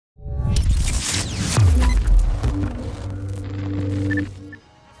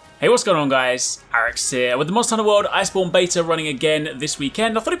Hey, what's going on guys? Arekkz here. With the Monster Hunter World Iceborne beta running again this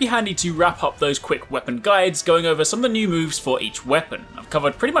weekend, I thought it'd be handy to wrap up those quick weapon guides, going over some of the new moves for each weapon. I've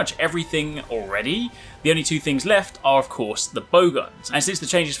covered pretty much everything already. The only two things left are of course the Bowguns, and since the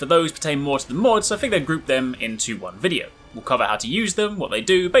changes for those pertain more to the mods, I think they'd group them into one video. We'll cover how to use them, what they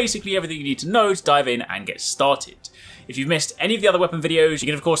do, basically everything you need to know to dive in and get started. If you've missed any of the other weapon videos, you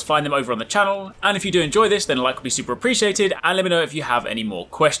can of course find them over on the channel, and if you do enjoy this, then a like would be super appreciated, and let me know if you have any more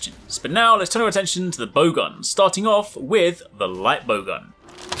questions. But now let's turn our attention to the Bowguns, starting off with the light bowgun.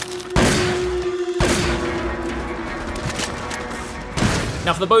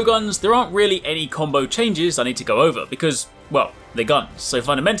 Now for the Bowguns, there aren't really any combo changes I need to go over because, well, they're guns, so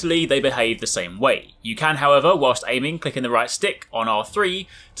fundamentally they behave the same way. You can, however, whilst aiming, click in the right stick on R3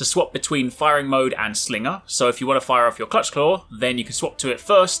 to swap between firing mode and slinger, so if you want to fire off your clutch claw, then you can swap to it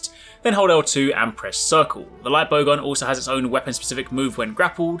first, then hold L2 and press circle. The light bowgun also has its own weapon specific move when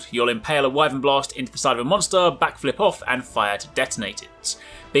grappled. You'll impale a wyvern blast into the side of a monster, backflip off and fire to detonate it.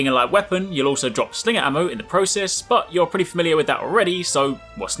 Being a light weapon, you'll also drop slinger ammo in the process, but you're pretty familiar with that already, so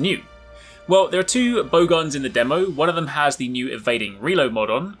what's new? Well, there are two Bowguns in the demo. One of them has the new evading reload mod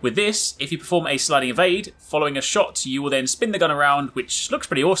on. With this, if you perform a sliding evade, following a shot, you will then spin the gun around, which looks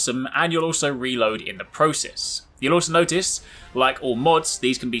pretty awesome, and you'll also reload in the process. You'll also notice, like all mods,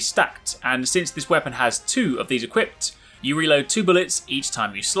 these can be stacked, and since this weapon has two of these equipped, you reload 2 bullets each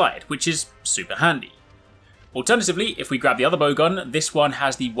time you slide, which is super handy. Alternatively, if we grab the other bowgun, this one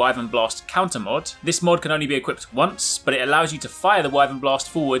has the Wyvern Blast counter mod. This mod can only be equipped once, but it allows you to fire the Wyvern Blast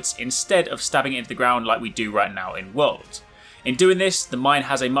forwards instead of stabbing it into the ground like we do right now in World. In doing this, the mine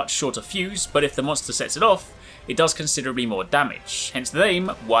has a much shorter fuse, but if the monster sets it off, it does considerably more damage, hence the name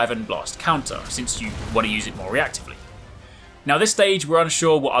Wyvern Blast Counter, since you want to use it more reactively. Now at this stage, we're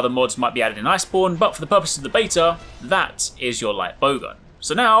unsure what other mods might be added in Iceborne, but for the purpose of the beta, that is your light bowgun.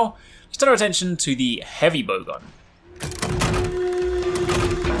 So now, let's turn our attention to the heavy bowgun.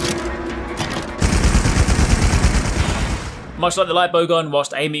 Much like the light bowgun,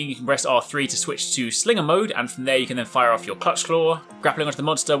 whilst aiming you can press R3 to switch to slinger mode, and from there you can then fire off your clutch claw. Grappling onto the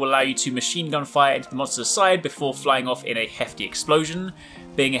monster will allow you to machine gun fire into the monster's side before flying off in a hefty explosion.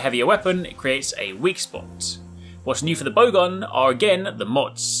 Being a heavier weapon, it creates a weak spot. What's new for the bowgun are again the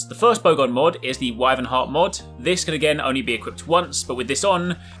mods. The first bowgun mod is the Wyvern Heart mod. This can again only be equipped once, but with this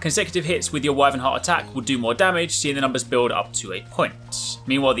on, consecutive hits with your Wyvern Heart attack will do more damage, seeing the numbers build up to a point.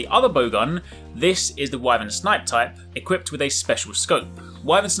 Meanwhile, the other bowgun, this is the Wyvern Snipe type, equipped with a special scope.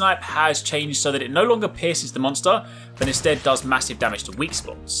 Wyvern Snipe has changed so that it no longer pierces the monster, but instead does massive damage to weak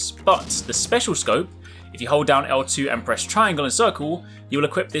spots. But the special scope, if you hold down L2 and press triangle and circle, you will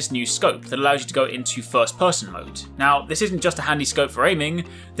equip this new scope that allows you to go into first person mode. Now, this isn't just a handy scope for aiming,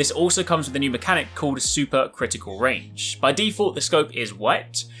 this also comes with a new mechanic called super critical range. By default, the scope is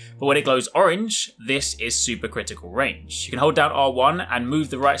white, but when it glows orange, this is super critical range. You can hold down R1 and move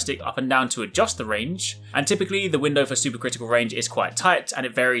the right stick up and down to adjust the range, and typically the window for super critical range is quite tight and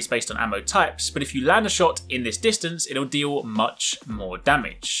it varies based on ammo types, but if you land a shot in this distance, it'll deal much more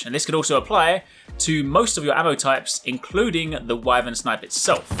damage. And this could also apply to most of your ammo types, including the Wyvern Snipe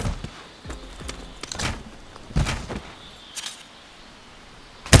itself.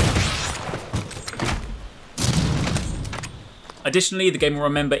 Additionally, the game will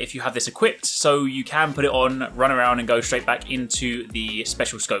remember if you have this equipped, so you can put it on, run around and go straight back into the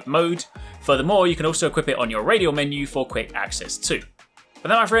special scope mode. Furthermore, you can also equip it on your radial menu for quick access too. But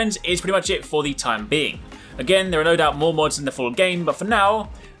that, my friends, is pretty much it for the time being. Again, there are no doubt more mods in the full game, but for now,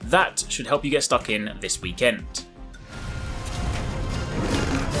 that should help you get stuck in this weekend.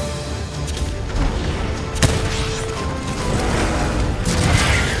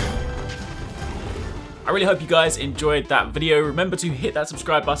 I really hope you guys enjoyed that video. Remember to hit that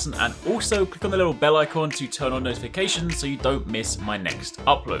subscribe button and also click on the little bell icon to turn on notifications so you don't miss my next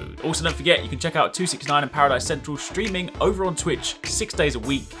upload. Also, don't forget you can check out 269 and Paradise Central streaming over on Twitch 6 days a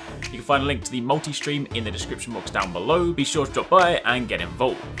week. You can find a link to the multi-stream in the description box down below. Be sure to drop by and get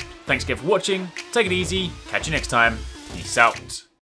involved. Thanks again for watching. Take it easy. Catch you next time. Peace out.